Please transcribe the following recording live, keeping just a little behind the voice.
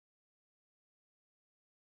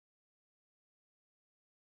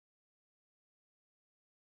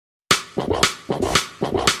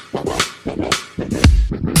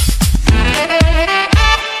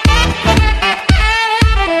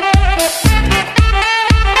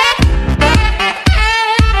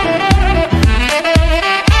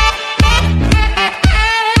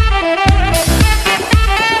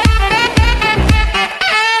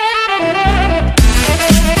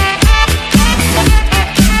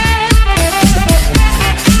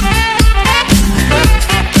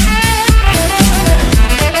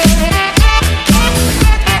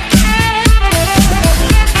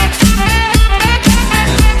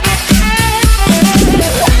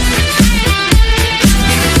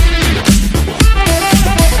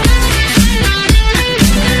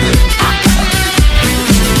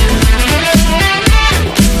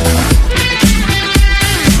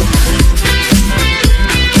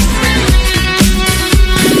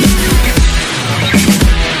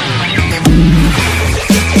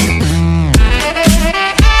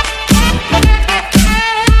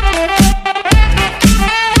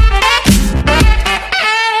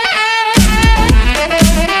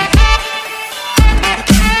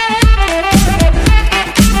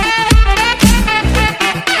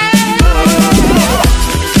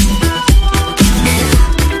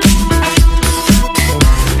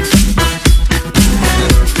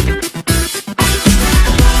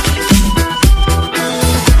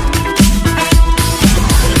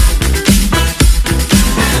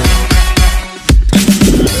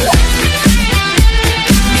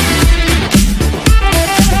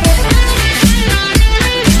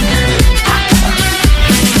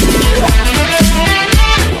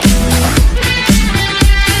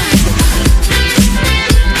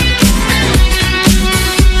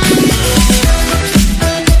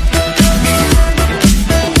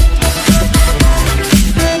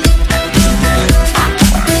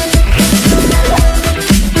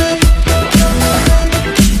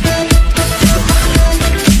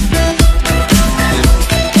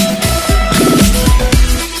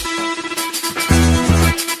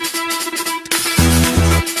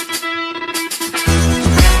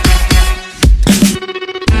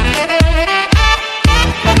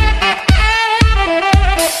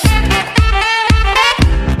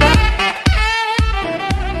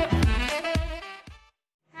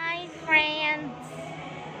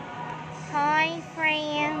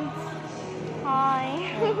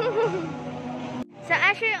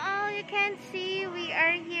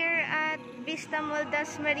Vista Mall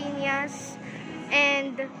das Marinas,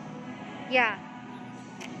 and yeah,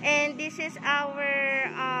 and this is our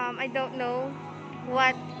I don't know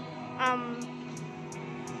what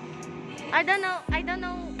I don't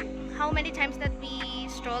know how many times that we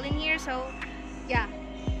stroll in here, so yeah,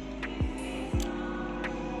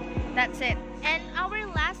 that's it. And our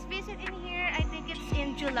last visit in here, I think it's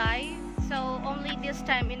in July, so only this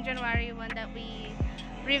time in January when that we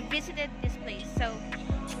revisited this place. So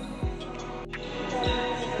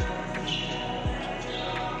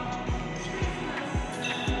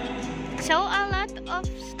a lot of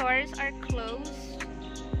stores are closed.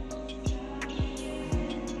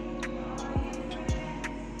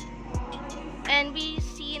 And we've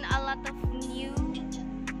seen a lot of new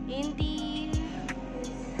in the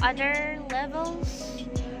other levels.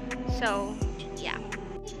 So yeah.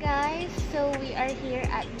 Hey guys, so we are here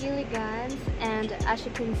at Gilligan's, and as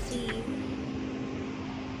you can see,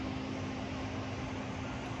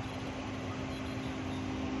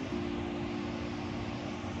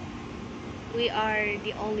 we are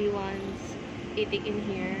the only ones eating in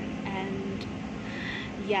here, and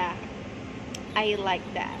yeah, I like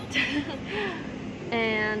that.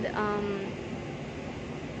 And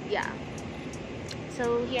yeah,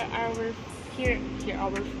 so here our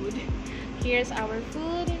food. Here's our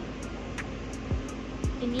food.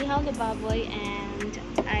 Inihaw na baboy, and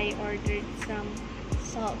I ordered some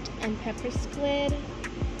salt and pepper squid,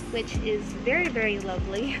 which is very, very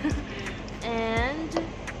lovely. And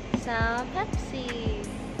some Pepsi.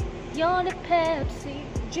 You're the Pepsi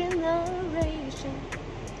generation.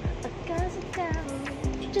 Because it's down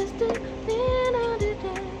just a little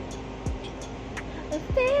today. I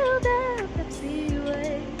feel the Pepsi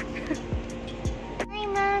way. Hi,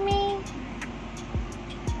 mommy.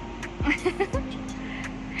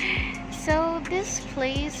 So this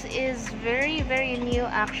place is very, very new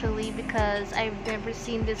actually, because I've never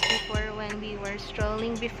seen this before when we were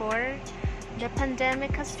strolling before the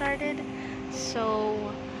pandemic has started.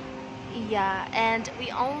 So yeah, and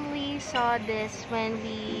we only saw this when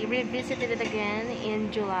we revisited it again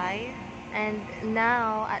in July, and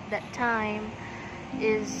now at that time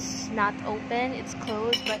is not open, it's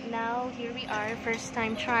closed. But now here we are, first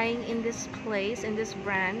time trying in this place, in this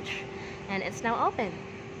branch, and it's now open.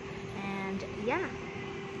 And yeah,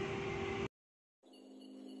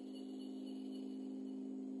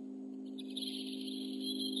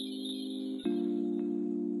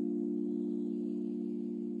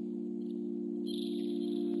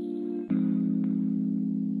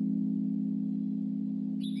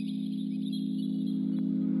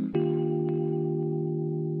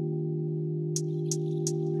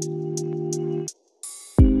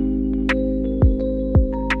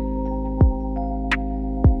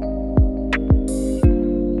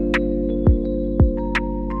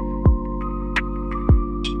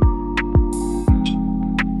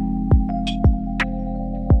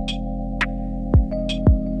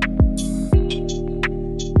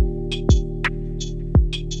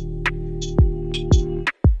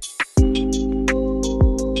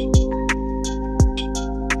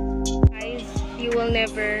 you will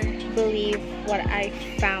never believe what I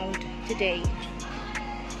found today.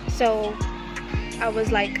 So I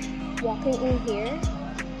was like walking in here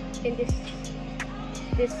in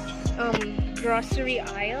this grocery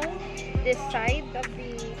aisle, this side of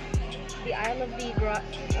the aisle of the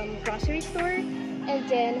grocery store, and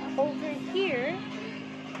then over here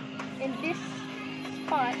in this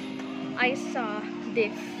spot I saw the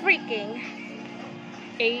freaking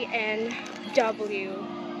A&W.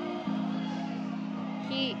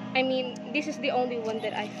 I mean, this is the only one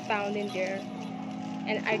that I found in there,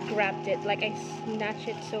 and I grabbed it. Like, I snatched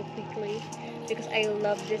it so quickly because I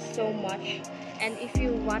love this so much. And if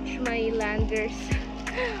you watch my Landers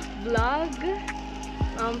vlog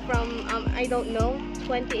from I don't know,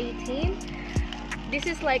 2018, this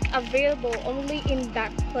is like available only in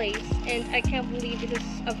that place, and I can't believe this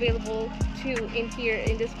is available too in here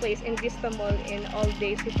in this place in Vista Mall in All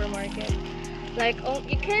Day Supermarket. Like, oh,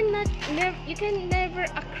 you can never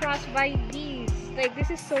across by these. Like, this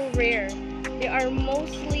is so rare. They are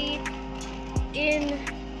mostly in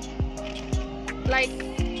like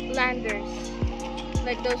Landers,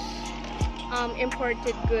 like those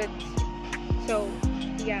imported goods. So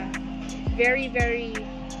yeah, very, very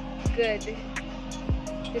good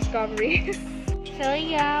discovery. So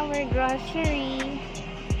yeah, we're grocery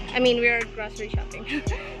shopping.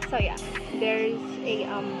 So yeah, there's a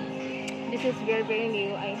this is very, very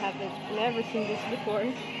new. I haven't never seen this before.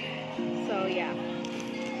 So yeah.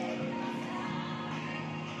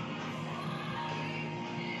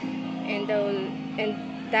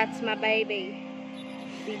 And that's my baby.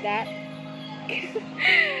 See that? So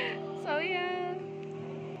yeah.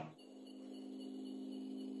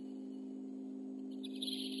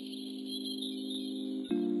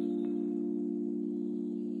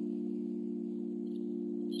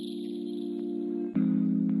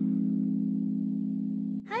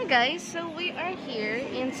 Hi guys, so we are here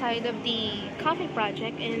inside of the coffee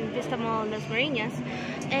project in Vista Mall, Las Marinas,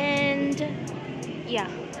 and yeah,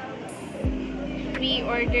 we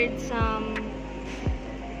ordered some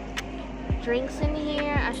drinks in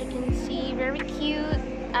here. As you can see, very cute.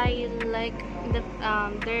 I like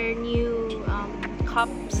their new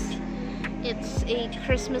cups. It's a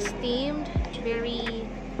Christmas themed.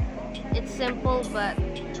 It's simple, but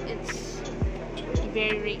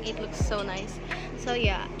it looks so nice. So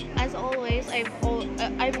yeah, as always,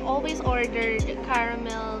 I've always ordered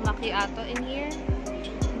caramel macchiato in here,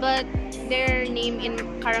 but their name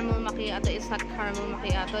in caramel macchiato is not caramel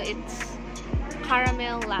macchiato, it's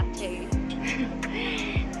caramel latte.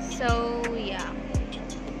 So yeah,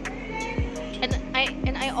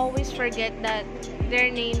 and I always forget that their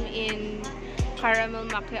name in caramel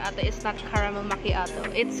macchiato is not caramel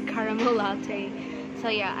macchiato, it's caramel latte. So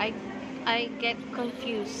yeah, I get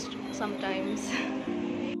confused sometimes.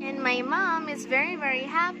 And my mom is very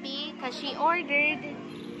happy because she ordered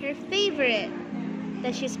her favorite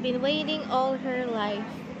that she's been waiting all her life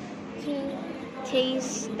to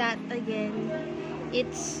taste that again.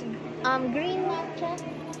 It's green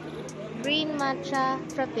matcha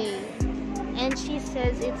frappe, and she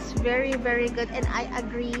says it's very good, and I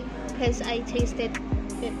agree because I tasted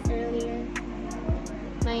it earlier.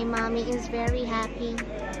 My mommy is very happy.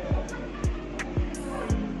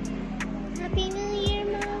 Happy New Year,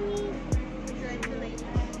 Mommy!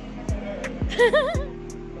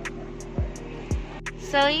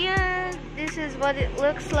 So yeah, this is what it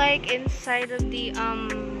looks like inside of the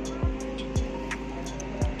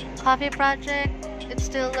coffee project. It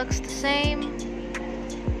still looks the same,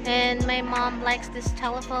 and my mom likes this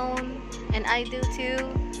telephone, and I do too,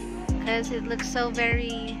 because it looks so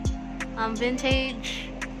very vintage,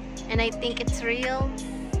 and I think it's real.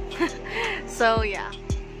 So yeah.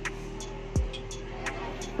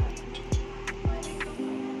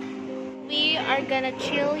 We are gonna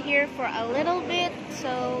chill here for a little bit,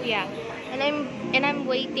 so yeah, and I'm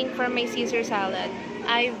waiting for my Caesar salad.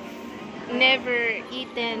 I've never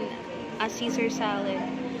eaten a Caesar salad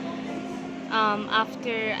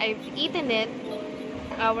after I've eaten it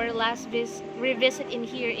our last revisit in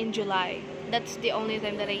here in July. That's the only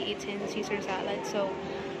time that I eaten Caesar salad, so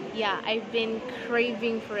yeah, I've been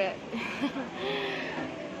craving for it.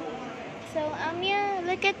 So yeah,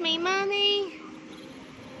 look at my mommy.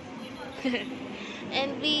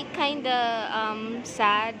 And we kinda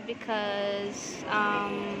sad because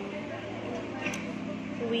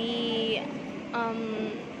we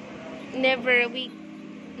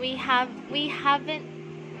haven't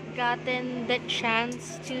gotten the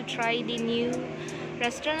chance to try the new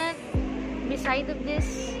restaurant beside of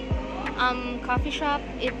this coffee shop.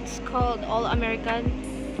 It's called All American.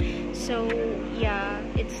 So yeah,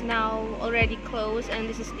 it's now already closed, and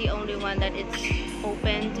this is the only one that it's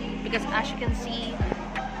opened, because as you can see,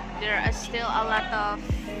 there are still a lot of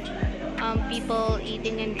people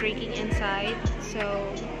eating and drinking inside.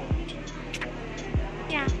 So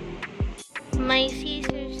yeah, my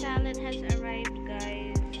Caesar salad has arrived.